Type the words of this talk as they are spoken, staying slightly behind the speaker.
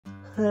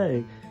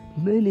Hey,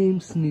 my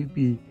name's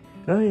Snoopy.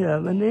 I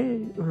am a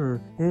neighbor,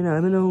 and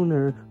I'm an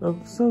owner of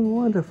some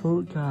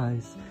wonderful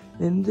guys.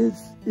 And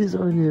this is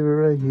our neighbor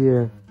right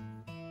here.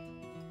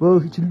 Well,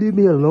 could you leave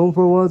me alone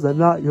for once? I'm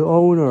not your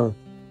owner.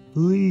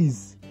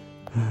 Please.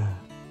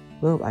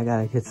 Well, I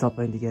gotta get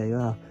something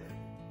together.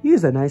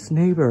 He's a nice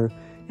neighbor,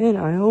 and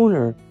I own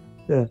her.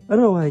 I don't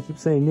know why I keep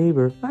saying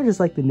neighbor. I just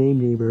like the name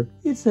neighbor.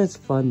 That's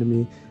fun to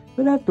me.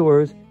 But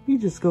afterwards, he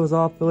just goes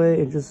off the way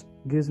and just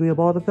gives me a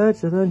ball to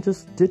fetch, and then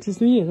just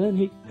ditches me, and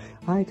then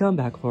I come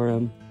back for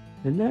him.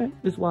 And that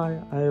is why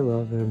I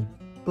love him.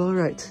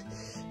 Alright,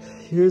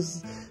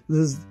 here's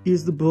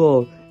the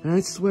ball. And I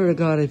swear to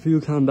God, if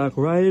you come back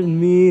right at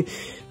me,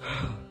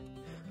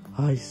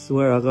 I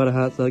swear I'm gonna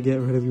have to get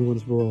rid of you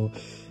once for all.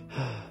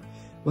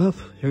 Well,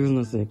 here goes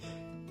nothing.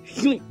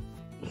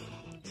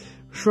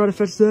 Try to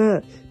fetch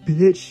that,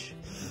 bitch.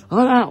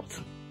 I'm out.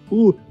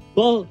 Ooh,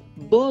 ball.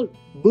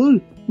 Ooh,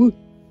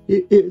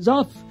 it's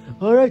off.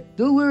 Alright,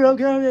 don't worry, I'll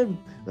get him.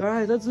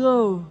 Alright, let's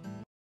go.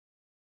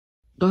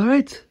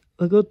 Alright,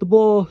 I got the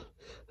ball.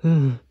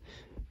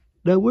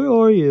 Now, where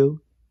are you?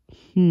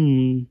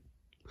 I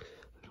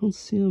don't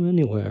see him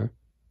anywhere.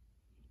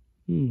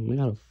 I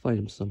gotta find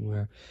him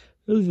somewhere.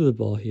 Let's leave the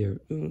ball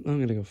here. I'm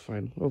gonna go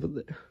find him over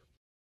there.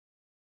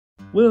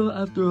 Well,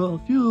 after a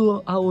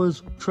few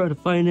hours trying to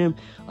find him,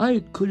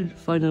 I couldn't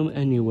find him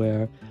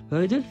anywhere.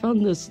 But I did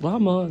find this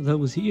llama that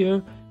was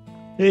here.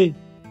 Hey,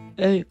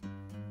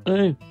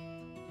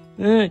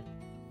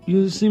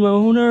 you see my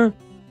owner?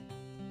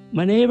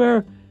 My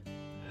neighbor?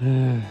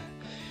 I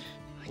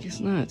guess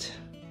not.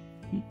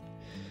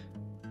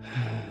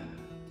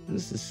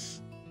 This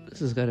is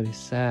gotta be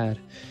sad.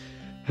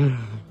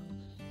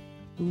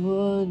 Come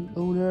on,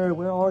 owner,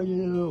 where are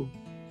you?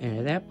 And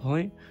at that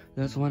point,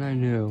 that's when I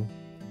knew.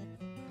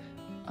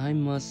 I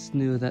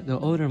knew that the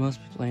owner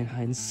must be playing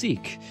hide and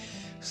seek.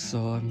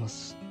 So I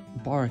must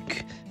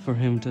bark for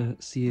him to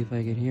see if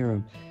I can hear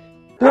him.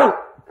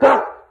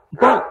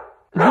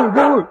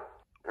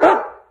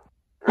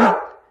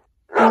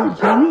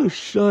 Can you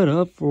shut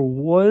up for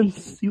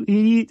once, you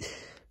idiot?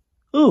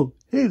 Oh,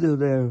 hey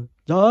there,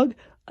 dog.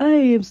 I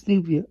am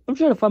Snoopy. I'm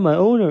trying to find my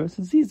owner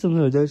since he's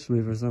something attached to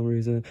me for some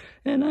reason.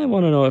 And I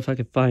want to know if I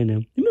can find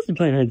him. He must be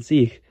playing hide and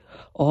seek.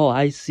 Oh,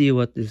 I see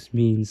what this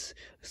means.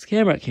 This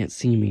camera can't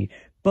see me.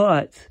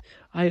 But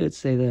I would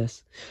say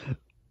this.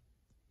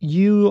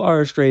 You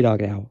are a stray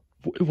dog now.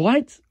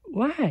 What?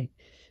 Why?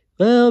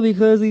 Well,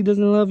 because he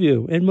doesn't love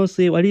you. And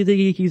mostly, why do you think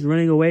he keeps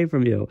running away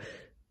from you?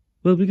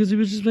 Well, because he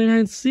was just playing hide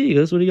and seek.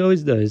 That's what he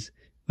always does.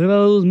 What about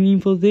all those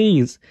meaningful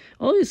things?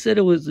 All he said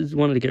it was just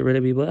wanted to get rid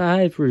of me, but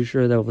I'm pretty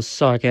sure that was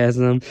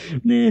sarcasm.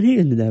 Man, he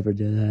would never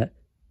do that.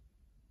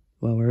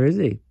 Well, where is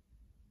he?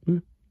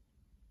 I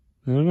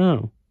don't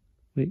know.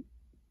 Wait.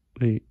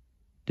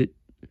 Did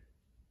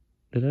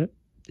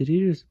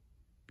he just?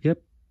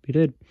 Yep, he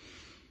did.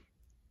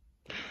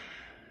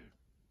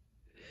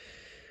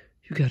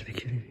 You gotta be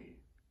kidding me.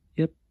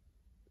 Yep.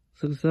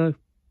 So.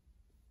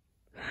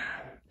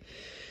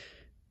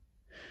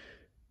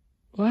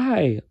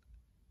 Why?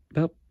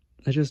 Well,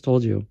 I just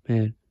told you,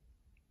 man.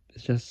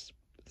 It sucks.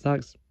 You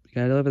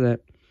gotta live with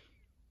it.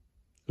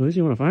 At least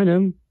you want to find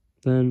him,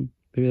 then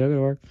maybe that could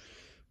work.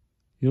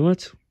 You know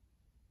what?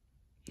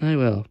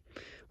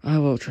 I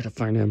will try to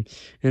find him.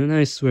 And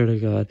I swear to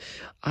God,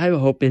 I'm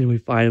hoping we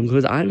find him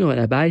because I'm going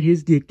to bite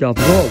his dick off.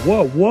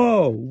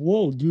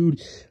 Whoa,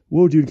 dude.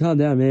 Whoa, dude, calm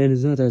down, man.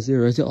 It's not that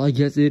serious. I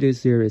guess it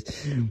is serious.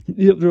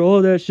 After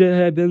all that shit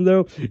happened,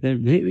 though,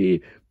 then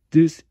maybe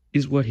this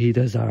is what he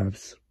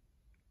deserves.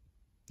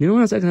 You know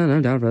what?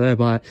 I'm down for that,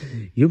 but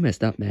you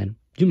messed up, man.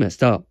 You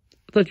messed up.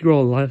 I thought you were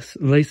all nice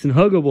and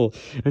huggable.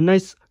 A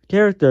nice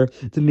character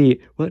to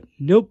meet. But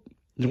nope.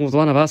 It was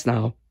one of us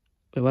now.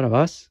 Wait, one of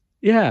us?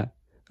 Yeah.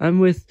 I'm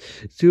with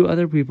 2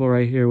 other people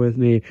right here with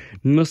me.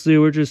 Mostly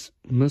we're just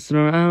messing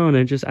around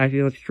and just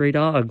acting like stray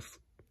dogs.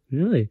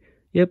 Really?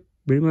 Yep,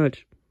 pretty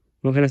much.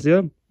 Well, can I see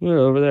them? Well,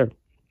 over there.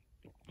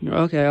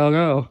 Okay, I'll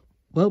go.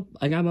 Well,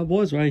 I got my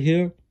boys right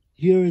here.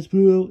 Here is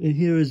Blue and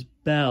here is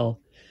Belle.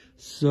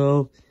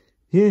 So,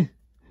 yeah,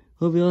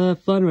 hope you'll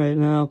have fun right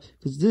now.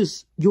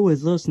 Because you're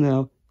with us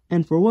now.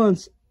 And for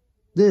once,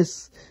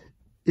 this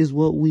is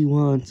what we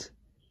want.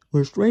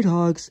 We're stray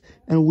dogs,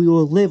 and we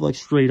will live like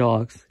stray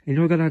dogs. And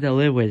you're gonna have to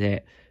live with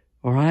it.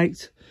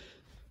 Alright?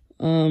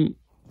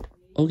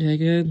 Okay,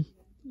 good.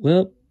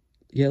 Well,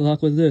 get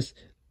luck with this.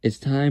 It's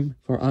time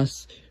for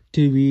us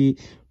to be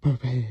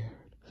prepared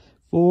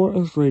for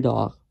a stray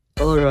dog.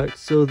 Alright,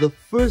 so the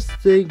first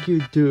thing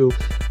you do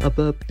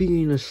about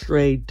being a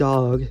stray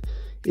dog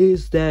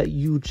is that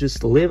you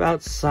just live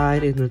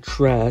outside in the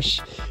trash.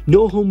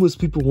 No homeless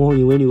people want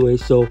you anyway,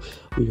 so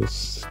we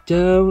just sit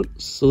down,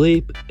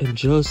 sleep, and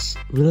just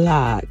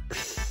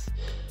relax.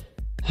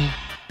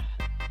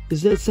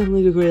 Does that sound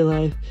like a great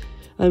life?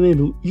 I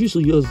mean,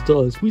 usually us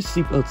dogs, we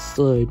sleep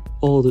outside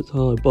all the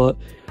time, but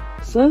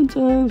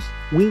sometimes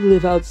we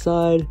live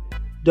outside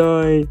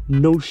during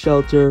no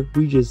shelter.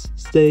 We just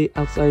stay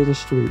outside in the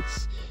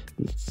streets.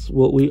 That's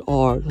what we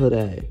are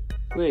today.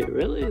 Wait,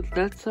 really?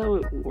 That's how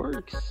it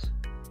works?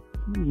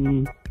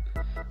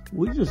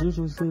 we just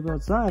usually sleep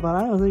outside, but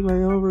I don't think my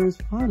neighbor is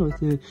fine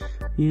with it.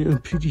 Yeah,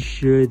 I'm pretty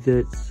sure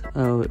that's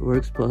how it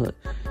works, but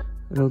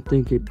I don't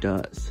think it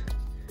does.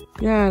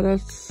 Yeah,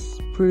 that's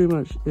pretty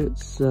much it,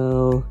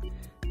 so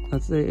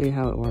let's say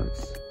how it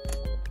works.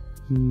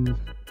 I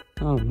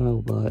don't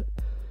know, but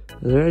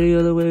are there any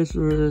other ways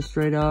for the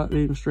stray dog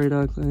being stray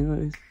dogs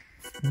anyways?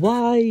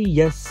 Why,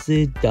 yes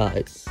it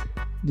does.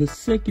 The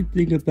second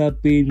thing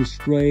about being a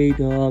stray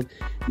dog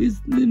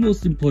is the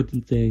most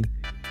important thing.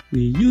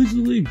 We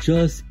usually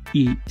just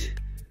eat.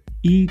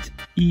 Eat,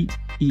 eat,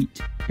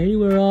 eat.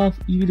 Anywhere off,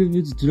 even if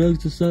it's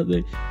drugs or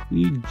something,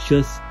 we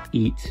just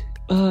eat.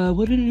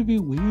 Wouldn't it be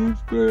weird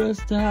for us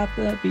to have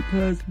that?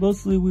 Because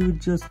mostly we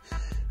would just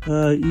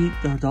eat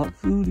the dog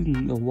food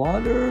and the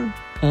water.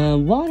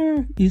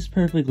 Water is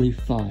perfectly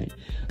fine.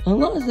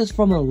 Unless it's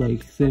from a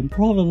lake, then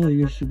probably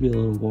you should be a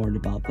little worried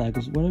about that,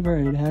 because whatever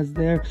it has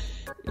there,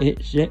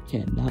 shit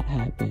cannot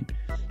happen.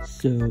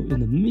 So, in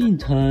the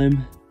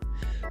meantime,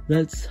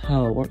 that's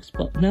how it works.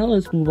 But now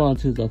let's move on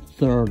to the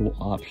third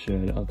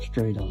option of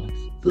stray dogs.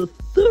 The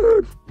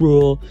third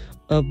rule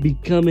of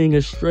becoming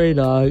a stray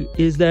dog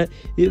is that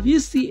if you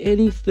see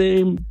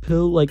anything,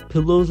 like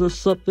pillows or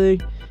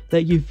something,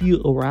 that you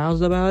feel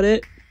aroused about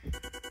it,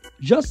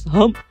 just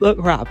hump the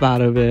crap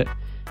out of it,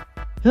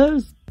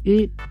 because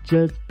it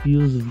just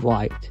feels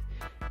right.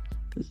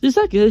 It's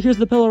like, here's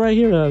the pillow right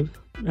here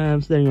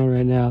I'm sitting on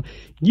right now.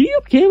 You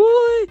okay,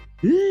 boy?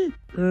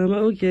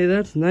 Okay,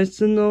 that's nice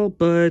to know,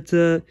 but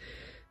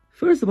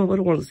first of all, I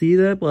don't want to see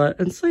that, but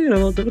and second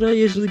of all, don't I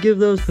usually give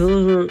those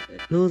pillows or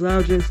those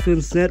objects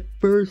consent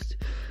first?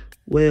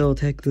 Well,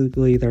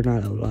 technically they're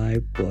not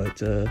alive,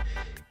 but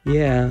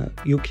yeah,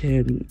 you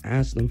can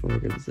ask them for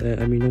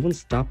consent. I mean, no one's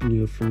stopping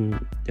you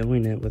from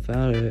doing it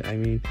without it. I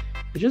mean,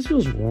 it just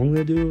feels wrong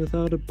to do it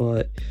without it,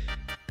 but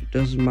it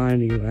doesn't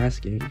mind you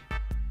asking.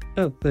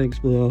 Oh, thanks,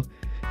 Blue.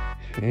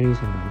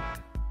 Anytime.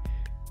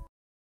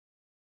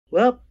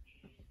 Well,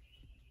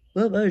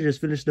 I just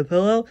finished the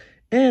pillow,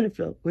 and it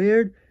felt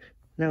weird.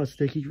 Now it's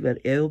sticky,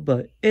 but ew.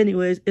 But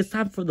anyways, it's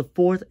time for the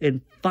fourth and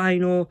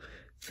final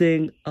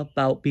thing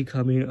about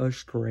becoming a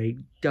stray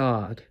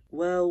dog.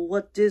 Well,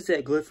 what is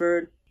it,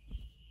 Clifford?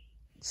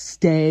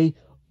 Stay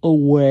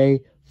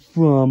away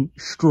from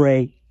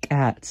stray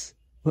cats.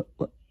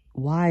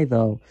 Why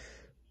though?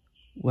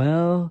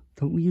 Well,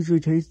 don't we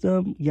usually chase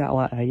them? Yeah,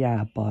 well,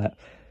 yeah, but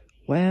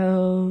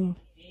well,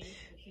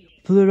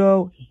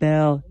 Pluto,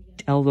 Belle,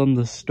 tell them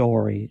the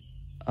story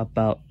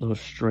about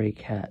those stray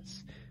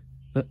cats.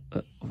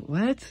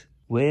 What?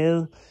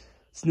 Well,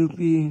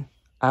 Snoopy,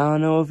 I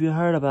don't know if you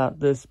heard about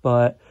this,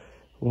 but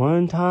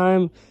one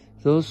time,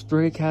 those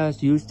stray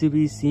cats used to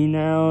be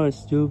senile and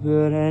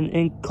stupid and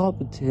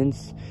incompetent.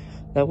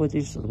 That would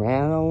just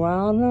ran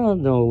around out of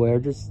nowhere,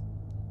 just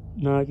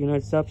knocking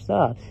at stuff.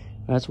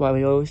 That's why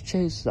we always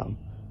chase them.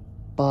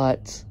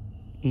 But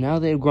now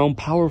they've grown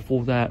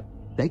powerful that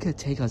they could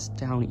take us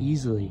down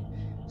easily.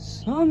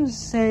 Some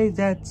say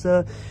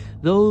that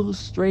those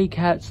stray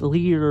cats'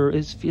 leader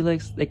is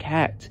Felix the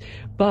cat,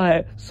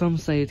 but some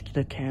say it's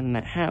the cat in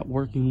the hat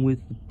working with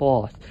the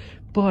boss.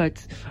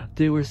 But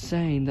they were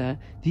saying that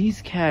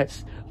these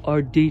cats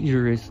are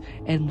dangerous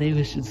and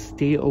they should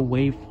stay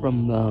away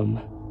from them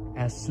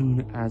as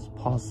soon as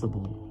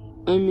possible.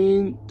 I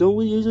mean, don't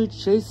we usually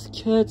chase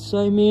cats?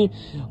 I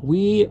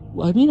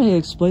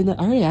explained that.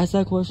 I already asked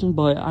that question,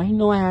 but I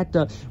know I had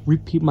to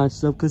repeat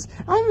myself because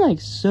I'm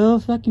like so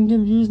fucking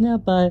confused now,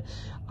 but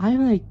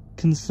I'm like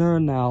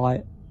concerned now.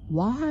 Like,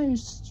 why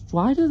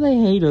do they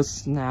hate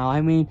us now?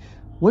 I mean,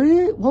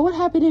 what would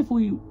happen if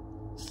we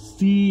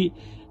see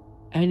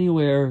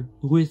anywhere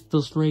with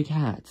the stray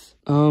cats?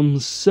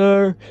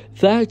 Sir,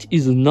 that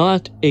is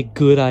not a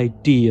good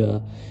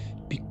idea,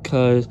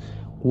 because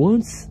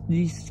once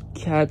these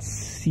cats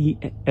see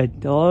a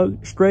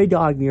stray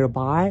dog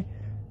nearby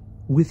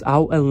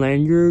without a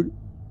lanyard,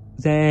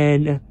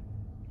 then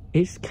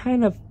it's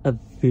kind of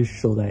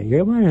official that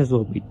you might as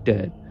well be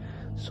dead.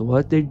 So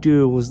what they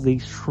do was they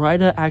try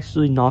to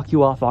actually knock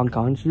you off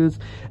unconscious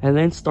and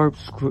then start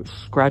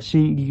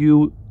scratching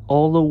you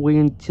all the way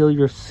until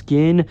your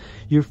skin,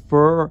 your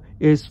fur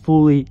is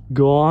fully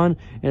gone,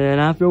 and then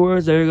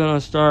afterwards they're gonna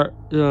start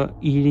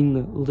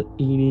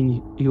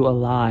eating you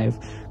alive,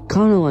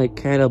 kind of like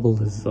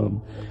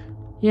cannibalism.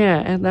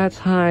 Yeah, and that's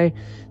why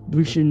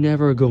we should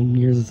never go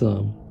near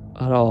them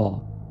at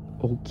all.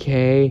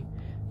 Okay,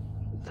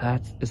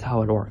 that is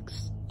how it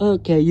works.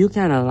 Okay, you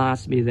kind of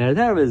lost me there.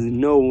 There is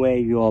no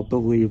way you all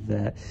believe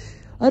that.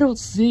 I don't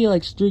see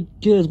like street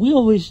kids. We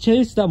always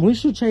chase them. We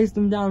should chase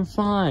them down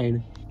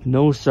fine.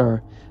 No,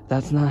 sir,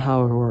 that's not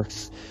how it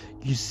works.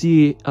 You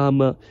see,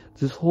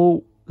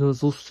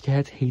 those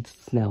cats hate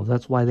snails.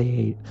 That's why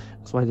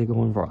they're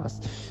going for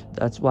us.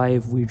 That's why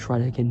if we try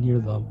to get near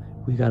them,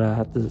 we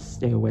have to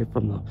stay away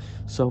from them.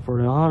 So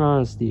for the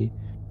honesty,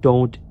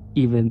 don't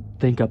even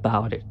think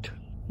about it.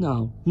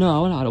 No,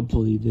 I don't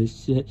believe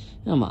this shit.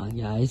 Come on,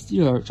 guys,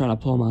 you're trying to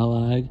pull my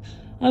leg.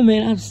 I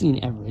mean, I've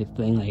seen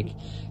everything, like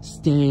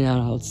standing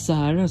out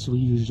outside. That's what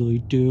we usually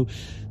do.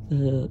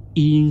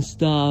 eating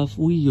stuff.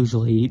 We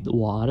usually eat the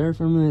water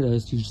from it.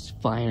 That's just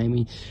fine. I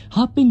mean,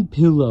 hopping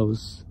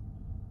pillows.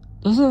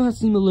 Doesn't that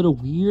seem a little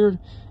weird?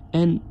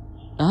 And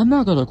I'm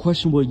not gonna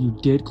question what you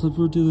did,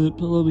 Clifford, to the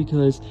pillow,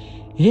 because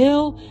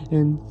hell,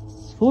 and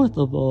fourth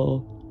of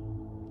all,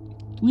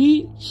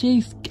 we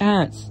chase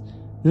cats.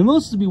 They're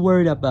supposed to be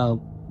worried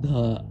about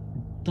the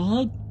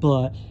dog,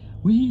 but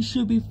we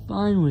should be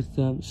fine with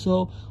them.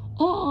 So,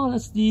 all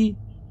honesty,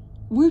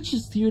 we're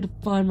just here to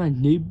find my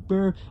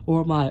neighbor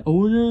or my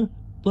owner.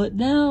 But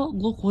now,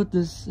 look what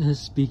this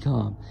has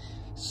become.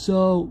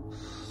 So,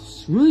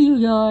 screw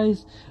you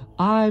guys.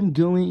 I'm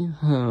going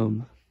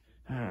home.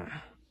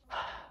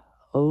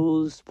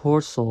 Oh, this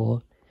poor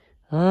soul.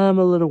 I'm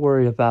a little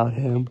worried about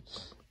him.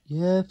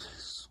 Yep,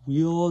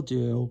 we all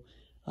do.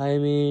 I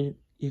mean,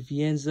 if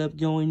he ends up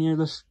going near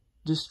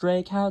the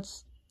stray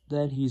cats,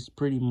 then he's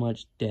pretty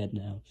much dead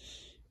now.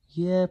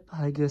 Yep,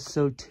 I guess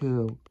so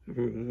too.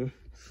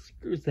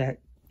 Screw that,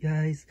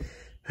 guys.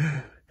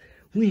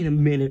 Wait a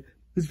minute.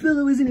 This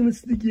pillow isn't even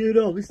sticky at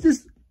all. It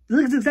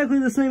looks exactly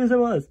the same as it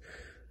was.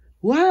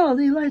 Wow,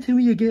 they lied to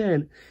me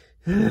again.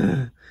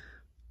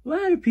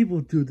 Why do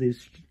people do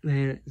this,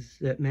 man?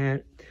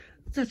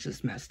 That's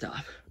just messed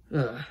up.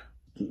 Well,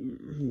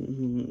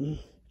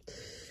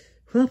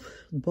 the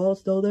ball's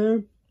still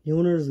there. The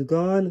owner's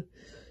gone.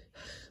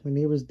 My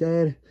neighbor's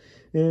dead.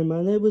 And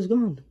my neighbor's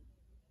gone.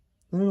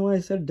 I don't know why I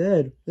said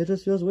dead. It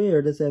just feels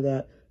weird to say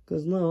that.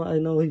 Because no, I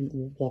know he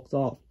walked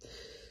off.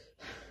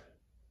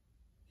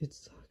 It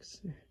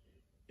sucks.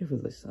 It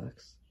really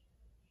sucks.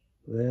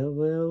 Well,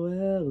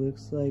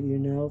 looks like you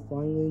now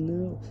finally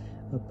knew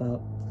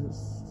about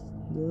this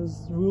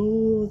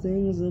rule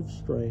things of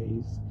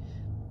strays.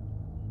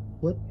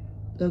 What?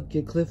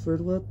 Okay,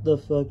 Clifford, what the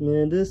fuck,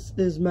 man? This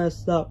is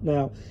messed up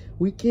now.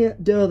 We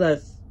can't do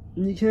this.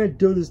 You can't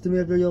do this to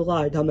me after you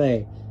lied to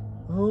me.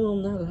 Oh,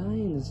 I'm not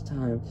lying this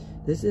time.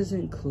 This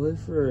isn't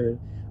Clifford.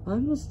 I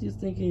must be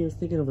thinking you're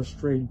thinking of a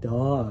stray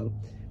dog.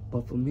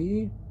 But for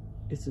me,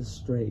 it's a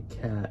stray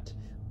cat.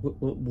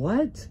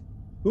 What?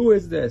 Who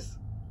is this?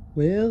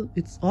 Well,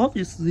 it's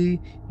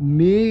obviously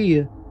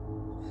me,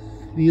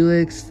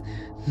 Felix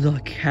the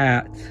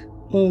cat.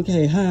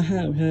 Okay,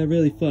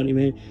 really funny,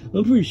 man.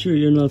 I'm pretty sure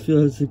you're not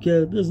Felix the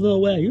cat. There's no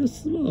way. You're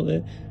small,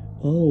 man.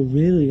 Oh,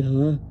 really,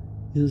 huh?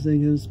 You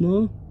think I'm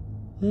small?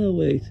 Oh,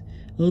 wait.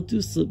 I'll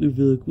do something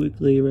really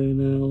quickly right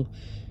now.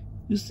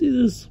 You see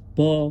this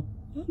ball?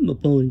 I'm a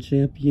bowling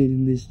champion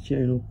in this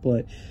channel,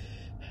 but...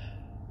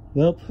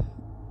 well,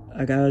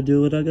 I gotta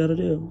do what I gotta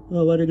do.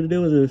 Oh, what are you gonna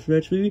do with it?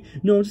 Stretch me?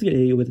 No, I'm just gonna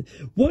hit you with it.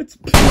 What?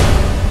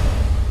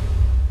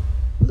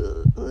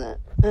 What?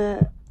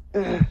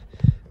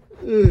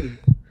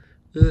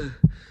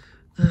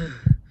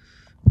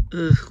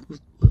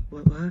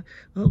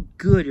 Oh,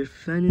 good, you're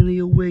finally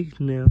awake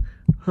now.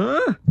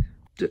 Huh?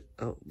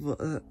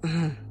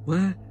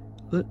 What?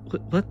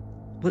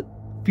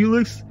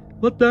 Felix?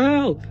 What the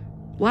hell?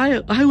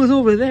 Why? I was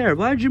over there.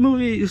 Why'd you move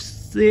me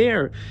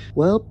there?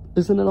 Well,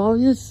 isn't it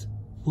obvious?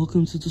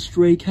 Welcome to the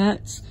Stray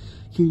Cats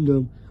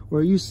Kingdom.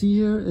 What you see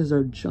here is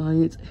our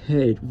giant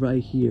head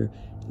right here.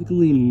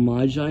 Technically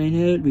my giant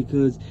head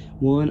because,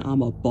 one,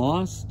 I'm a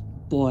boss,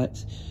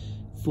 but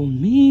for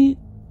me,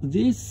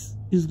 this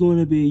is going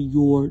to be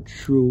your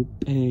true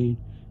pain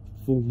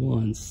for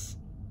once.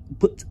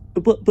 But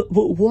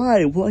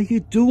why? Why are you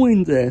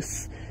doing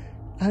this?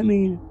 I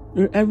mean,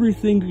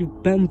 everything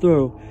you've been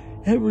through,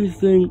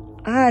 everything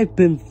I've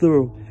been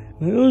through.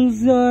 My own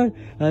son,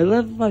 I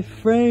left my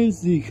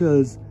friends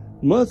because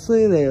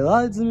mostly they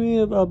lied to me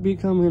about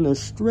becoming a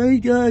stray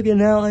dog, and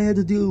now I had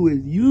to deal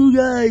with you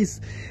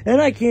guys.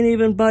 And I can't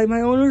even buy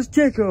my owner's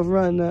ticket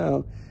right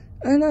now.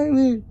 And I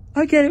mean,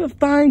 I can't even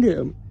find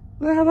him.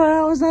 Where the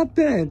hell has that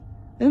been?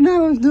 And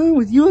now I'm dealing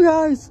with you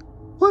guys?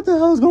 What the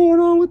hell's going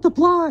on with the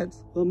plot?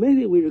 Well,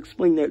 maybe we'd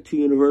explain that to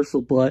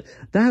Universal, but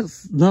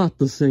that's not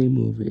the same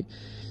movie.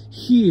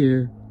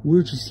 Here,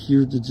 we're just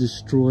here to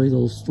destroy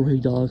those stray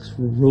dogs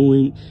for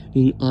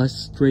ruining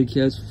us stray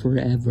cats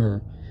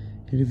forever.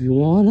 And if you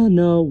want to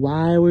know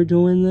why we're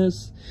doing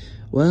this,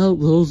 well,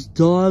 those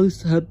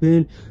dogs have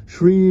been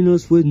treating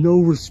us with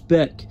no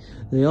respect.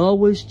 They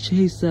always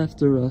chase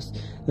after us.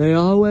 They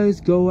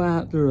always go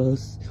after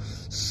us.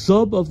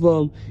 Some of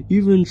them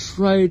even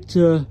try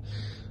to,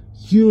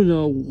 you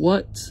know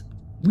what?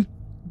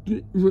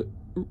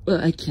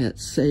 I can't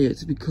say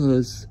it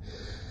because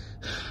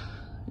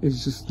it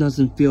just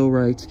doesn't feel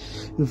right.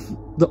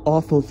 The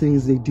awful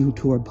things they do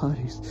to our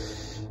bodies.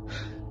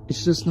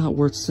 It's just not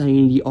worth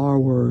saying the R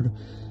word.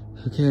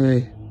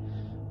 Okay?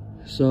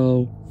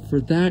 So,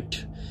 for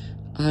that,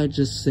 I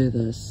just say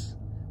this.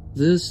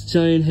 This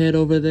giant head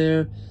over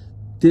there,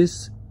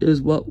 this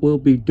is what we'll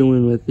be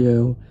doing with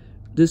you.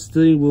 This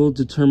thing will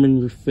determine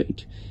your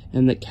fate.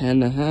 And the cat in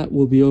the hat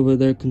will be over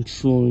there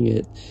controlling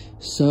it.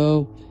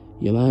 So,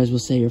 you might as well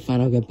say your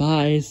final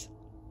goodbyes.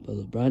 But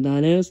the bright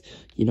line is,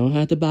 you don't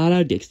have to buy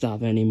that dick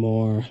stuff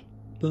anymore.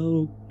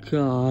 Oh,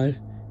 God.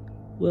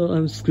 Well,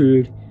 I'm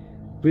screwed.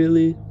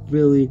 Really,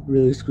 really,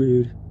 really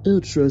screwed. Oh,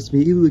 trust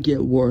me, it will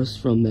get worse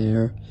from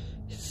there.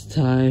 It's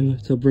time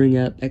to bring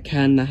out the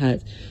Cat in the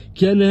Hat.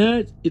 Cat in the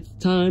Hat, it's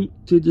time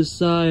to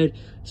decide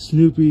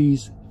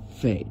Snoopy's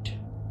fate.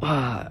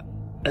 Welp,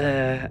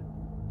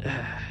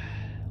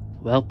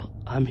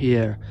 I'm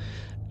here.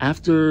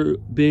 After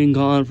being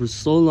gone for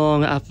so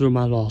long after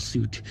my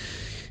lawsuit.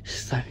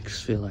 Thanks,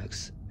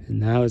 Felix. And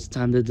now it's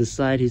time to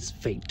decide his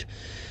fate.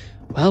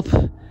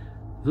 Welp,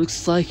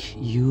 looks like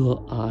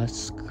you are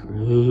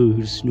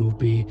screwed,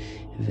 Snoopy.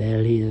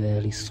 Very,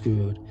 very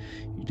screwed.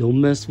 You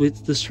don't mess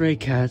with the stray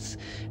cats,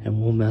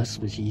 and we'll mess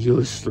with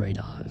your stray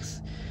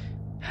dogs.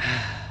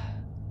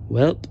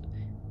 Welp,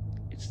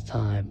 it's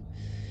time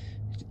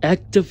to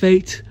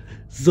activate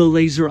the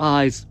laser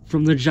eyes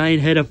from the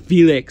giant head of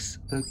Felix.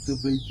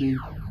 Activating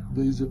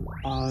laser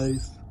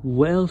eyes.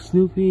 Well,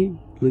 Snoopy,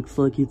 looks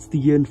like it's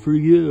the end for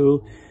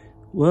you.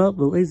 Well,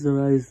 the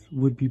laser eyes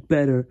would be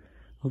better,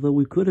 although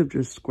we could have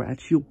just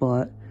scratched your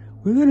butt.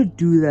 We're gonna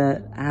do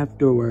that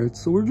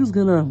afterwards, so we're just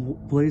gonna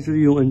laser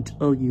you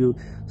until you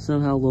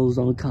somehow lose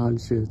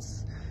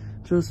unconscious.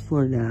 Just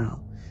for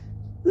now.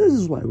 This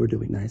is why we're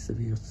doing nice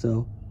of you,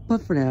 so.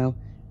 But for now,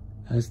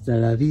 hasta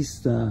la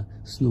vista,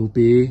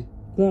 Snoopy.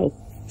 Oh,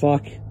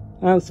 fuck.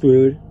 I'm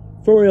screwed.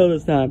 For real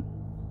this time.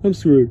 I'm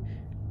screwed.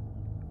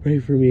 Pray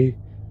for me.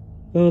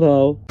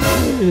 Hello.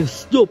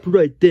 Stop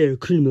right there,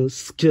 criminal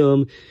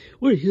scum.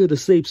 We're here to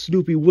save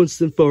Snoopy once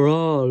and for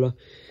all.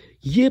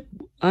 Yep,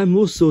 I'm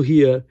also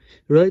here.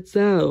 Right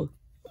now.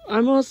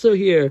 I'm also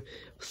here.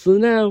 So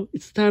now,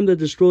 it's time to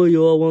destroy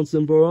you all once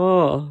and for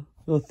all.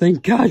 Oh,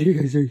 thank God you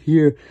guys are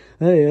here.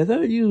 Hey, I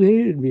thought you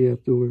hated me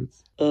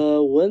afterwards.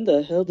 When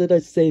the hell did I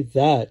say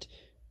that?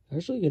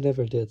 Actually, I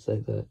never did say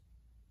that.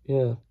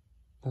 Yeah.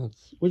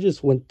 We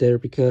just went there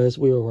because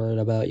we were worried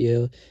about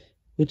you.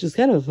 Which is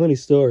kind of a funny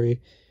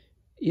story.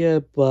 Yeah,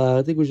 but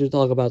I think we should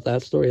talk about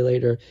that story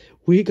later.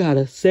 We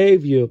gotta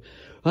save you.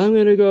 I'm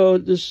gonna go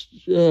just,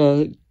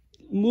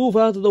 move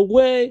out of the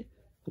way.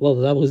 Well,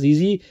 that was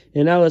easy.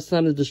 And now it's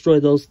time to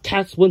destroy those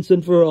cats once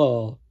and for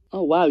all.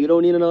 Oh, wow, you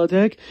don't need another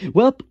attack?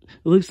 Well, it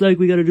looks like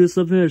we gotta do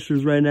some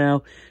finishers right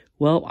now.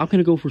 Well, I'm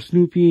gonna go for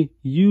Snoopy.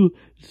 You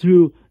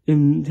two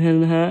in Cat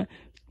in the Hat.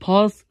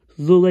 Pause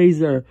the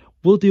laser.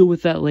 We'll deal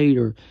with that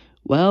later.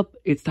 Well,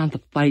 it's time to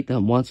fight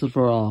them once and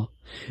for all.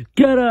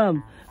 Get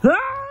them!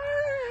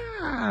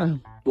 Ah!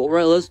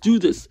 Alright, let's do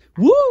this.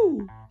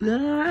 Woo!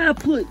 Ah,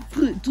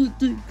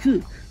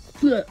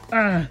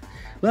 ah.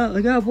 Well,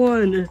 I got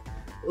one.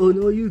 Oh,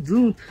 no, you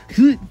don't.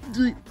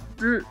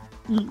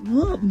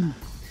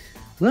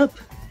 Well,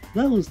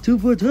 that was 2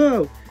 for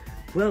 2.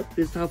 Well,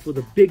 it's time for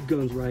the big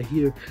guns right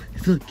here.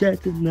 It's a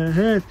Cat in the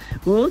Hat.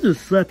 Well, I'll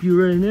just slap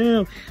you right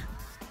now.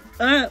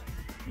 Yeah.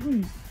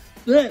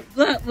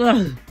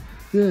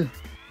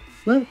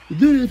 Well,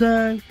 do your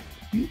time.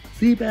 You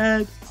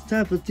teabag. It's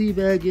time for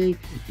teabagging.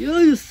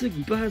 You sick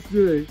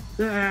bastard.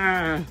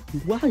 Ah.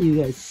 Wow,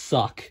 you guys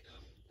suck.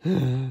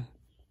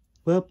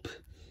 Well,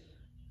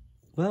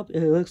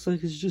 it looks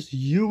like it's just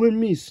you and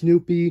me,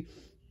 Snoopy.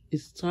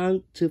 It's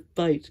time to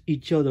fight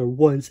each other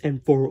once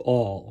and for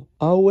all.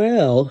 Oh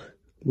well,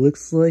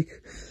 looks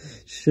like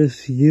it's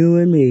just you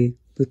and me.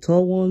 The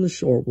tall one and the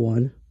short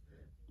one.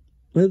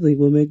 I think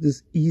we'll make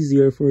this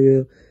easier for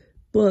you,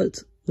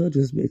 but we'll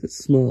just make it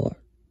smaller.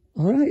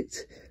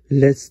 Alright,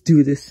 let's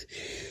do this.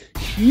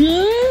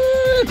 Yeah!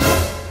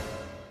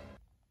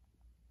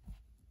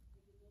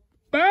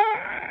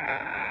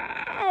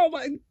 Oh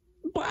my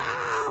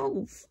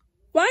balls!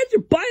 Why'd you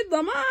bite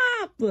them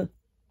up?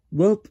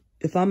 Well,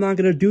 if I'm not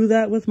gonna do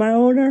that with my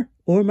owner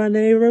or my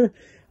neighbor,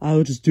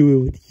 I'll just do it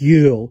with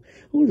you.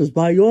 I'll just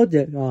bite your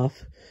dick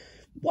off.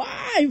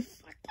 Why?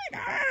 Fucking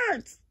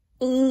hurts!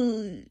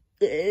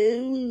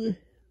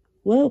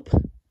 Well,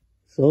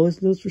 so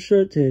always knows for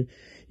certain,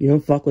 you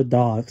don't fuck with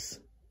dogs.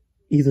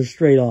 Either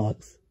stray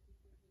dogs.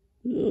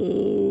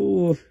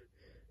 Well,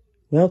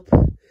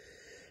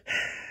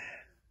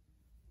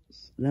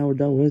 now we're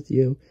done with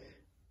you.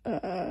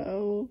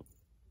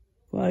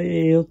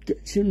 I'll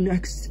get you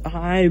next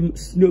time,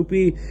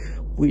 Snoopy.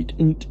 Wait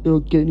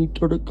until Kenny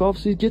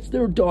Tartakovsky gets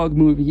their dog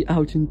movie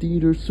out in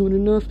theaters soon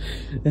enough,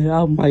 and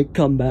I might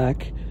come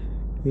back.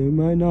 It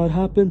might not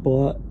happen,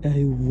 but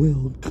I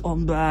will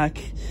come back.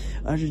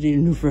 I just need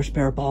a new fresh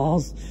pair of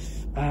balls.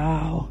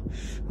 Ow.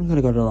 I'm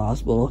gonna go to the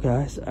hospital,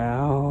 guys.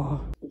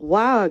 Ow.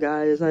 Wow,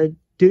 guys, I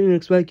didn't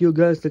expect you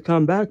guys to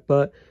come back,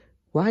 but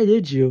why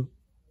did you?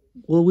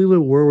 Well, we were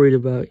worried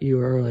about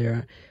you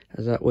earlier,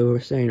 as we were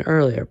saying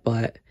earlier,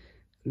 but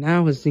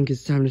now I think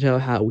it's time to tell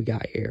how we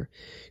got here.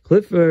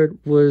 Clifford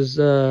was,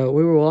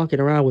 we were walking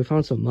around, we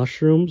found some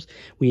mushrooms,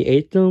 we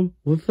ate them,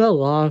 we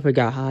fell off, I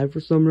got high for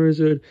some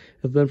reason,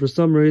 and then for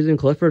some reason,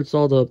 Clifford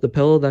saw the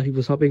pillow that he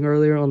was humping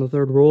earlier on the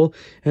third roll,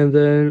 and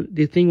then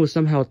the thing was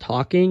somehow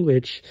talking,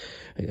 which,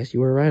 I guess you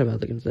were right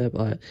about the concept,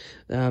 but,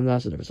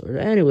 that's a different story.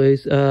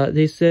 Anyways,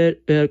 they said,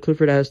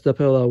 Clifford asked the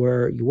pillow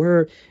where you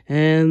were,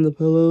 and the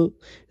pillow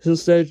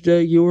said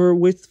that you were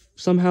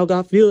somehow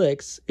got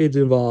Felix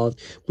involved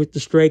with the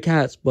stray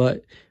cats,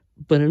 but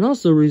in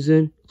also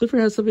reason,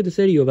 Clifford has something to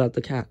say to you about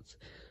the cats.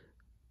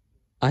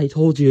 I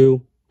told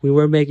you, we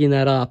weren't making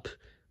that up.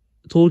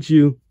 Told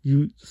you,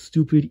 you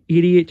stupid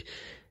idiot.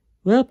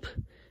 Well,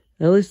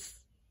 at least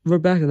we're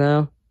back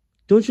now.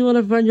 Don't you want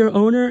to find your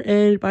owner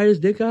and bite his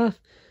dick off?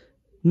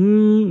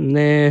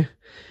 Nah.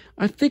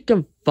 I think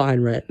I'm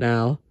fine right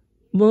now.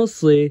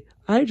 Mostly,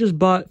 I just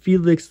bought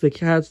Felix the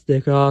cat's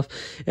dick off,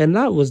 and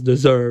that was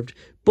deserved.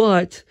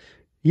 But,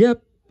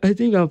 yep, I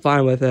think I'm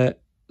fine with it.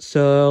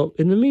 So,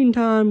 in the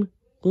meantime,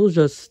 we'll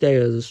just stay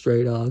as a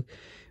stray dog.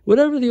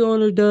 Whatever the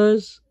owner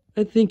does,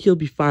 I think he'll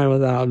be fine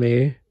without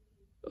me.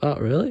 Oh,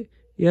 really?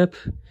 Yep.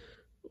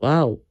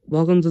 Wow,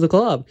 welcome to the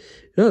club.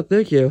 Yeah,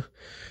 thank you.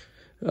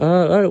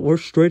 Alright, we're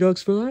stray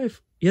dogs for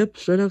life. Yep,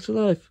 stray dogs for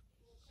life.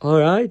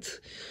 Alright,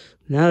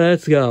 now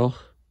let's go.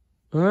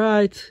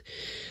 Alright,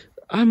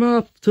 I'm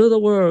off to the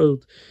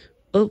world.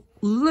 Oh,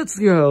 let's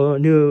go,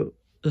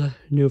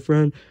 new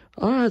friend.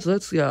 Alright,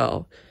 let's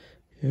go.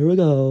 Here we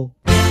go.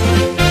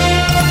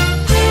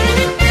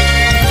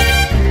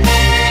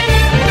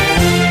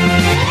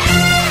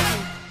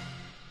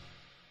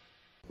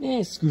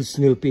 Screw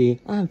Snoopy.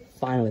 I'm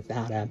fine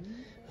without him.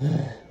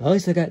 At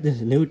least I got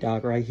this new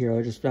dog right here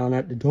I just found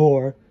at the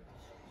door.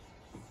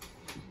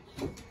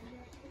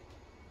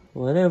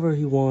 Whatever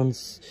he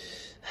wants.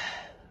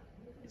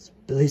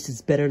 At least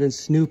it's better than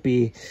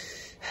Snoopy.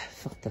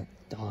 Fuck that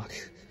dog.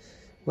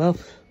 Well,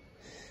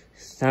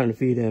 it's time to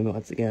feed him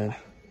once again.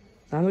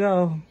 Time to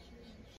go.